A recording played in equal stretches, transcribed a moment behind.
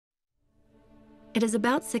It is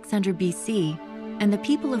about 600 BC, and the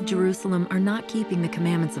people of Jerusalem are not keeping the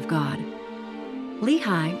commandments of God.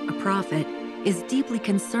 Lehi, a prophet, is deeply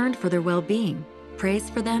concerned for their well-being, prays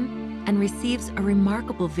for them, and receives a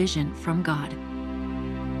remarkable vision from God.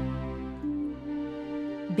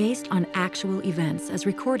 Based on actual events as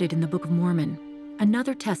recorded in the Book of Mormon,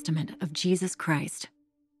 another testament of Jesus Christ.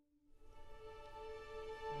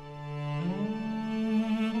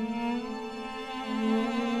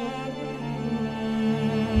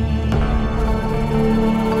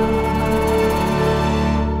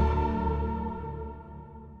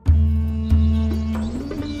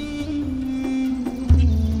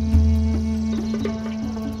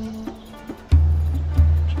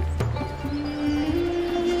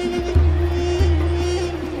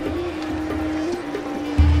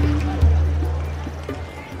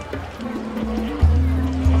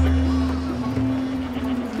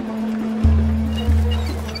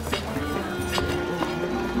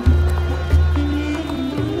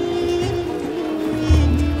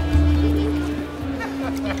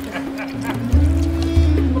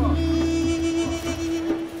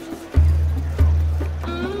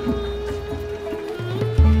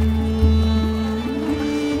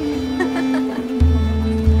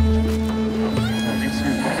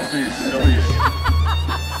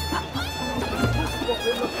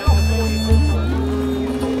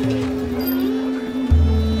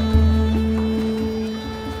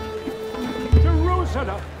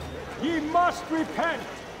 Jerusalem, ye must repent,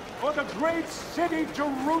 or the great city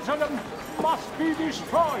Jerusalem must be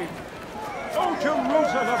destroyed. O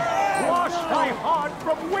Jerusalem, wash thy heart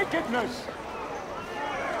from wickedness.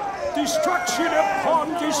 Destruction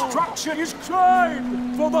upon destruction is cried,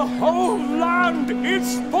 for the whole land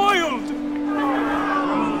is spoiled.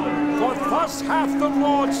 For thus hath the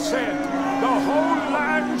Lord said, the whole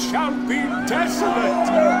land shall be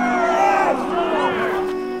desolate.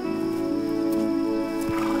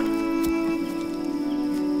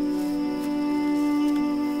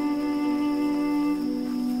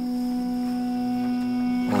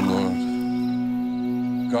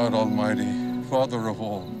 God Almighty, Father of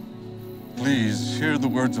all, please hear the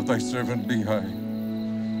words of thy servant Lehi.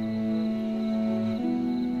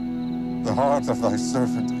 The heart of thy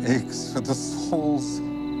servant aches for the souls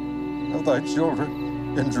of thy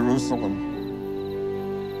children in Jerusalem.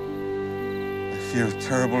 I fear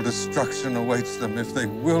terrible destruction awaits them if they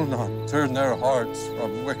will not turn their hearts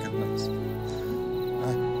from wickedness.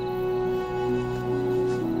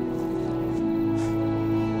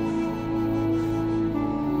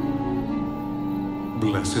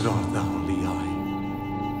 Blessed art thou, Lehi,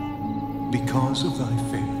 because of thy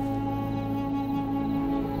faith.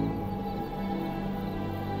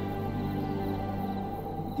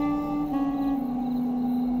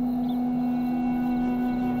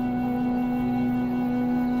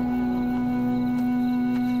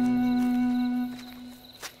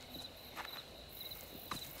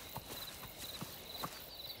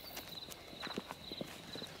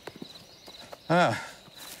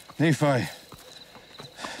 Nephi.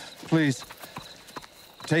 Please,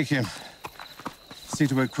 take him. See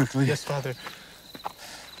to it quickly. Yes, Father.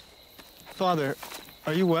 Father,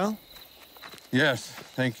 are you well? Yes,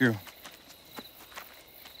 thank you.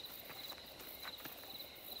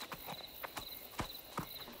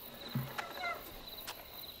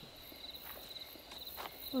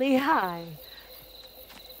 Lehi.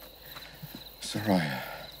 Sariah.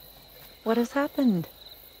 What has happened?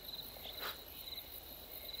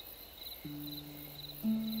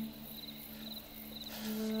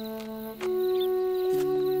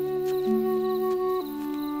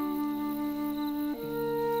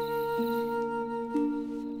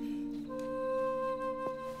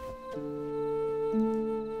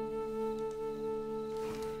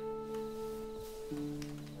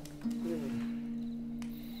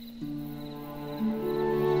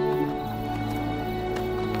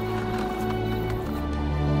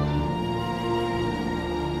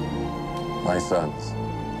 My sons,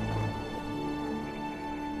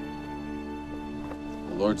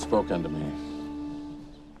 the Lord spoke unto me.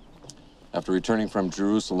 After returning from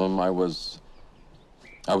Jerusalem, I was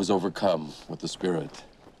overcome with the Spirit.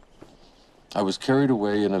 I was carried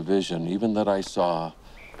away in a vision, even that I saw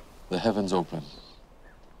the heavens open,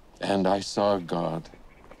 and I saw God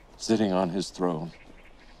sitting on his throne.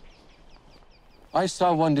 I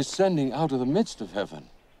saw one descending out of the midst of heaven,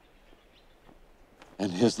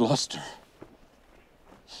 and his luster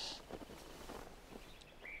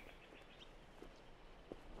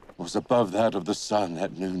was above that of the sun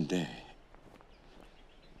at noonday.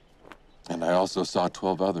 And I also saw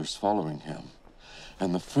 12 others following him.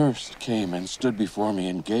 And the first came and stood before me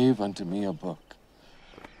and gave unto me a book,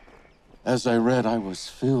 As I read, I was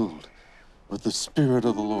filled with the Spirit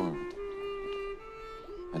of the Lord.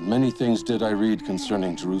 And many things did I read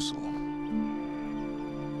concerning Jerusalem,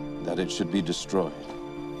 that it should be destroyed.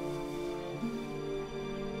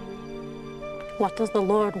 What does the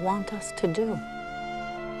Lord want us to do?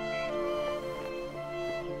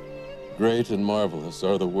 Great and marvelous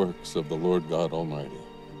are the works of the Lord God Almighty.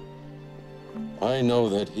 I know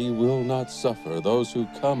that he will not suffer those who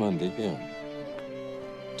come unto him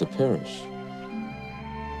to perish.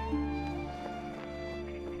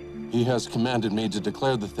 He has commanded me to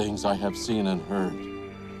declare the things I have seen and heard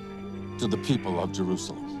to the people of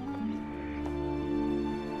Jerusalem.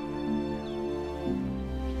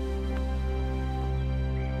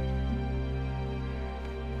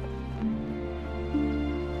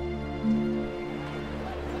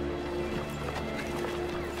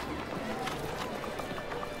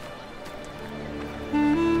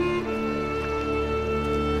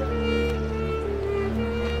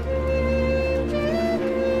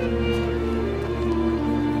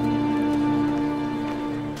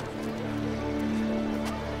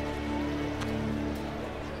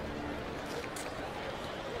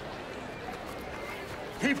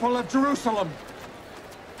 People of Jerusalem,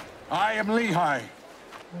 I am Lehi.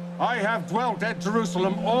 I have dwelt at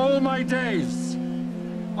Jerusalem all my days.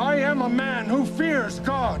 I am a man who fears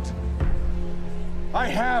God. I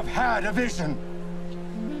have had a vision.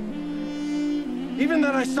 Even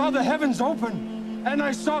that I saw the heavens open, and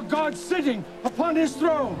I saw God sitting upon his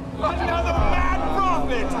throne. Another mad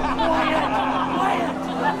prophet!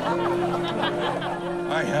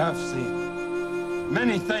 I have seen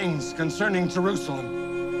many things concerning Jerusalem,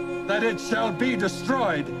 that it shall be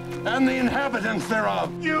destroyed, and the inhabitants thereof.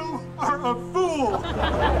 You are a fool!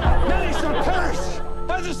 Many shall perish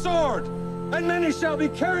by the sword, and many shall be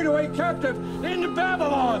carried away captive into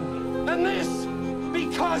Babylon. And this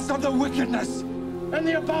because of the wickedness and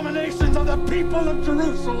the abominations of the people of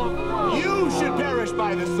Jerusalem. You should perish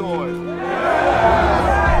by the sword!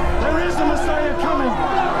 There is a Messiah coming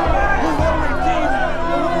who will redeem the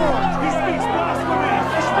world. He speaks blasphemy!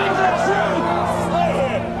 He speaks the truth! Slay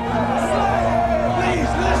him!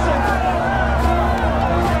 Please listen!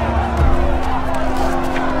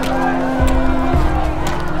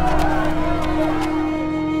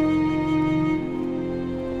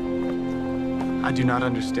 I do not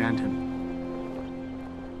understand him.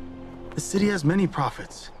 The city has many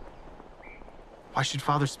prophets. Why should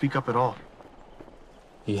Father speak up at all?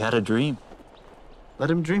 He had a dream.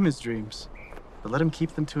 Let him dream his dreams, but let him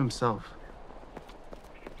keep them to himself.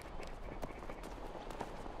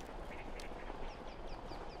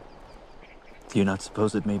 Do you not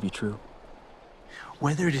suppose it may be true?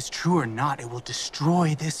 Whether it is true or not, it will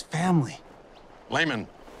destroy this family. Laman,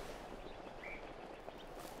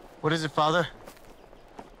 What is it, Father?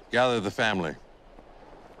 gather the family.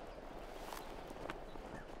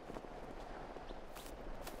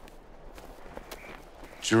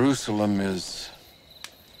 Jerusalem is...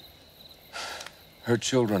 Her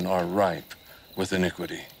children are ripe with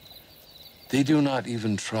iniquity. They do not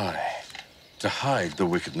even try to hide the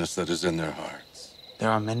wickedness that is in their hearts.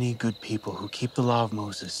 There are many good people who keep the law of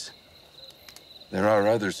Moses. There are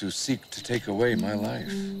others who seek to take away my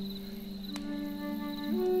life.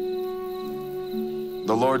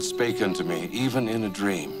 The Lord spake unto me, even in a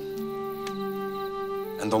dream.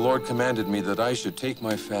 And the Lord commanded me that I should take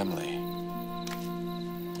my family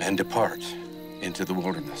and depart into the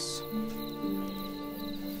wilderness.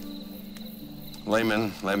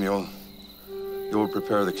 Laman, Lemuel, you will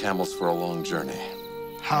prepare the camels for a long journey.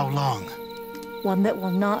 How long? One that will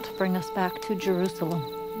not bring us back to Jerusalem.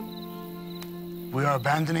 We are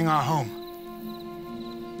abandoning our home.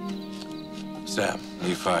 Sam,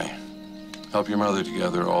 Nephi, help your mother to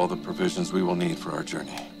gather all the provisions we will need for our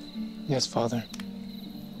journey. Yes, Father.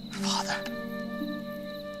 Father,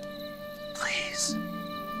 please.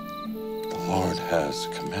 The Lord has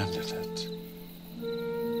commanded it.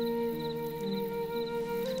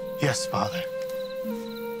 Yes, Father.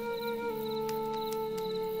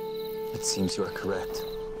 It seems you are correct.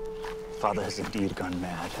 Father has indeed gone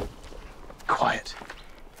mad. Quiet.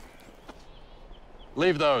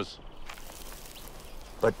 Leave those.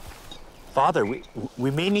 But, Father,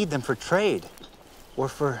 we may need them for trade. Or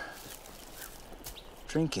for...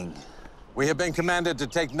 drinking. We have been commanded to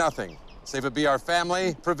take nothing, save it be our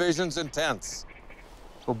family, provisions, and tents.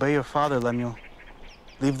 Obey your father, Lemuel.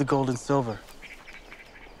 Leave the gold and silver,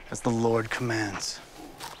 as the Lord commands.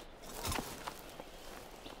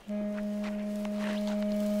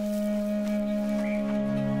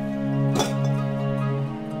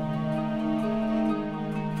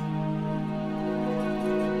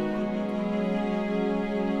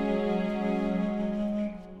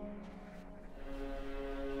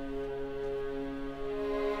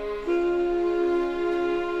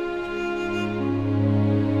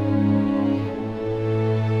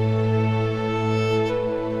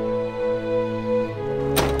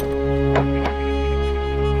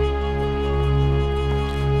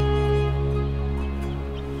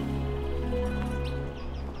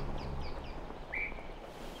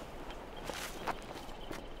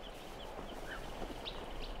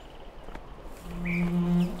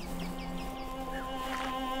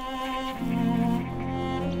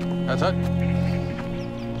 That's it.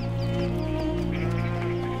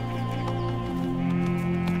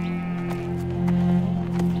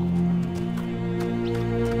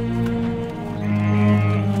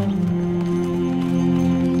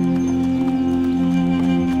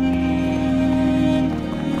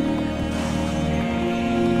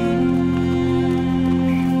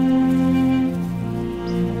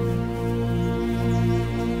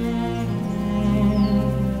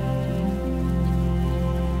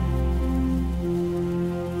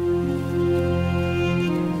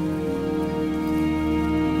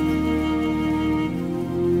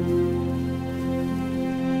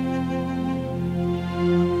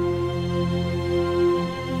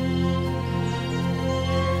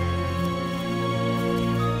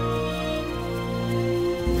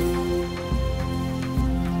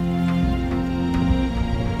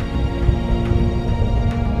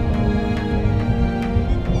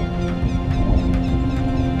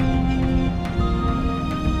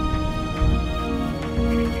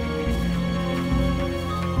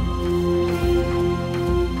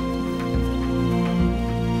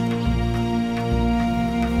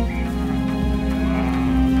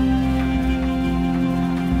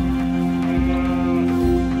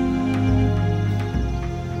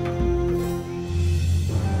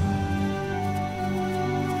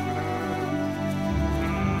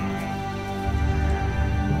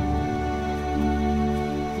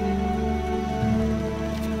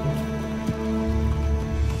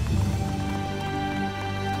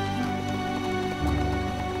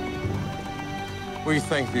 We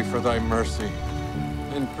thank thee for thy mercy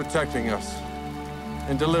in protecting us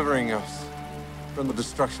and delivering us from the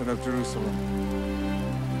destruction of Jerusalem.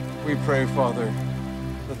 We pray, Father,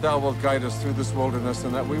 that thou wilt guide us through this wilderness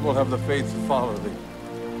and that we will have the faith to follow thee.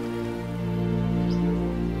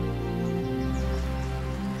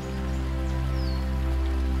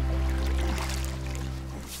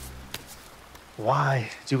 Why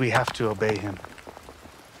do we have to obey him?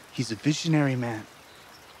 He's a visionary man.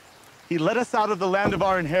 He led us out of the land of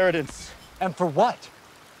our inheritance. And for what?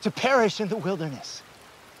 To perish in the wilderness.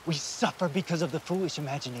 We suffer because of the foolish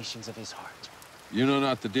imaginations of his heart. You know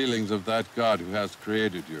not the dealings of that God who has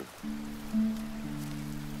created you.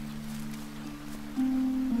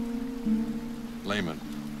 Laman,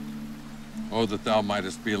 oh, that thou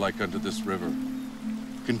mightest be like unto this river,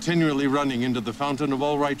 continually running into the fountain of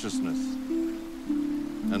all righteousness.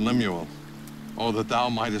 And Lemuel, oh, that thou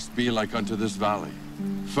mightest be like unto this valley,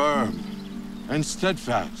 firm and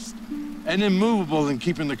steadfast and immovable in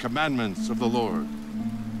keeping the commandments of the Lord.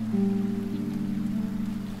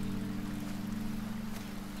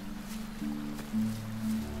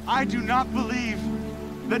 I do not believe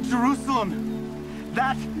that Jerusalem,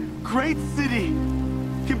 that great city,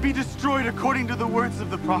 can be destroyed according to the words of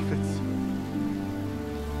the prophets.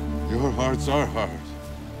 Your hearts are hard,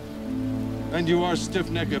 and you are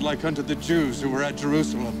stiff-necked like unto the Jews who were at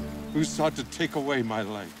Jerusalem, who sought to take away my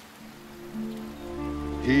life.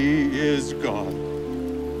 He is God,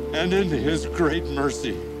 and in his great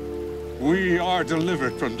mercy, we are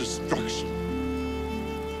delivered from destruction.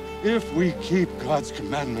 If we keep God's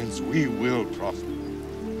commandments, we will prosper.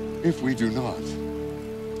 If we do not,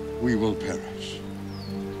 we will perish.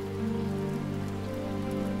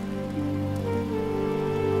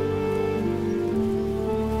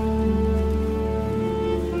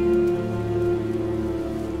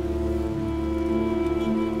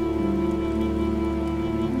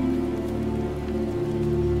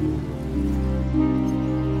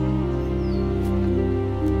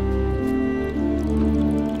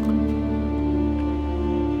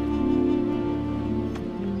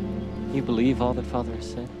 You believe all that Father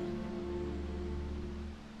has said?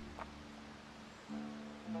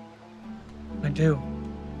 I do.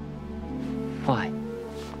 Why?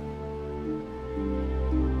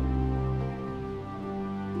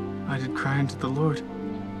 I did cry unto the Lord,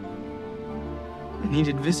 and he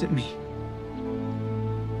did visit me.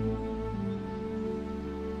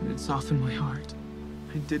 And it softened my heart.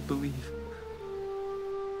 I did believe.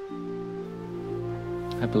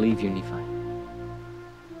 I believe you, Nephi.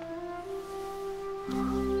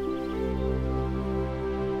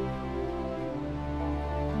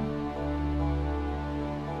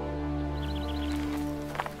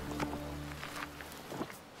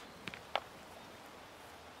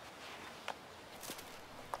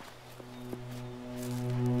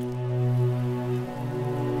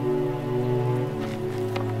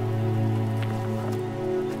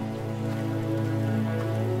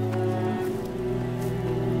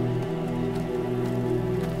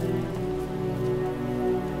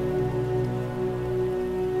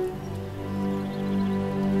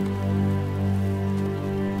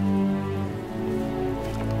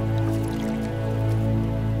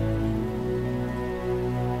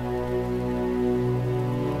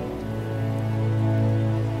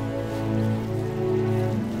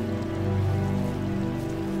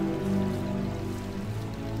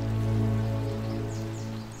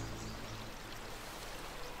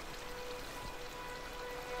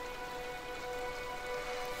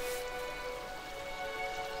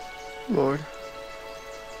 Lord,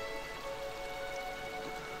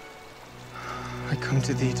 I come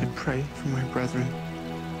to thee to pray for my brethren.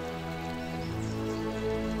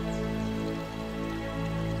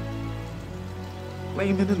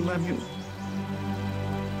 Laman and Lemuel.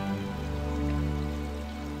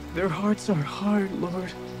 Their hearts are hard,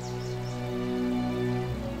 Lord.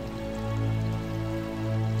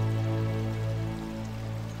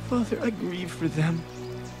 Father, I grieve for them.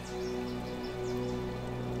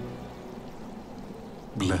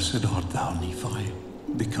 Blessed art thou, Nephi,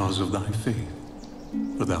 because of thy faith,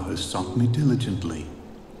 for thou hast sought me diligently,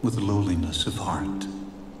 with lowliness of heart.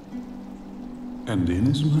 And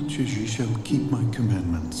inasmuch as ye shall keep my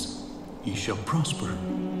commandments, ye shall prosper,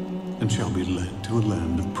 and shall be led to a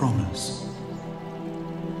land of promise.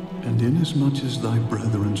 And inasmuch as thy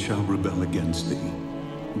brethren shall rebel against thee,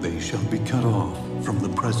 they shall be cut off from the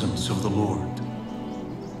presence of the Lord.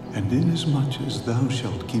 And inasmuch as thou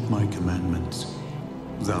shalt keep my commandments,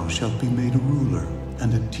 thou shalt be made a ruler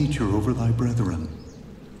and a teacher over thy brethren.